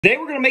Today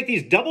we're going to make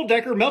these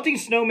double-decker melting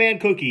snowman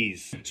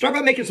cookies. Start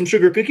by making some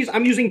sugar cookies.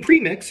 I'm using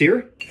pre-mix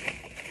here.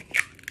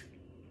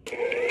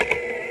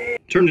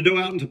 Turn the dough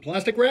out into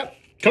plastic wrap.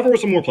 Cover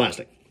with some more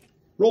plastic.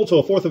 Roll to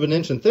 1/4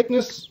 inch in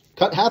thickness.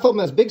 Cut half of them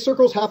as big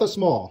circles, half as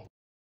small.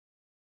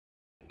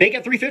 Bake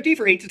at 350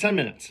 for 8 to 10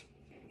 minutes.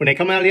 When they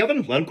come out of the oven,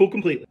 let them cool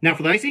completely. Now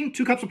for the icing,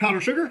 2 cups of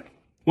powdered sugar,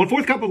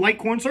 1/4 cup of light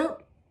corn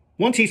syrup,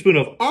 1 teaspoon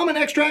of almond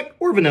extract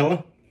or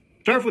vanilla.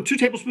 Start off with 2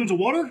 tablespoons of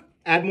water.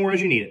 Add more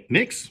as you need it.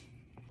 Mix.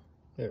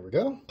 There we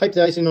go. Pipe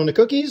the icing on the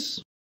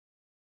cookies.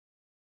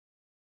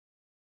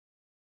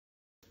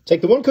 Take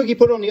the one cookie,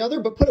 put it on the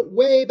other, but put it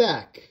way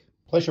back.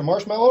 Place your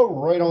marshmallow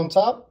right on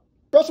top.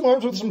 Rub some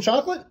arms with some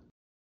chocolate.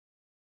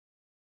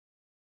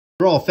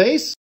 Draw a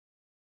face.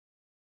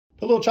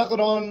 Put a little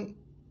chocolate on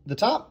the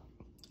top.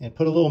 And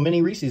put a little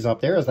mini Reese's up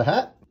there as the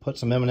hat. Put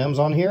some M&Ms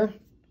on here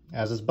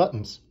as his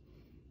buttons.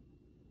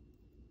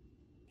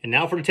 And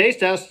now for the taste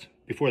test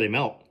before they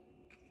melt.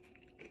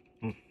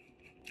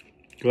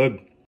 Good.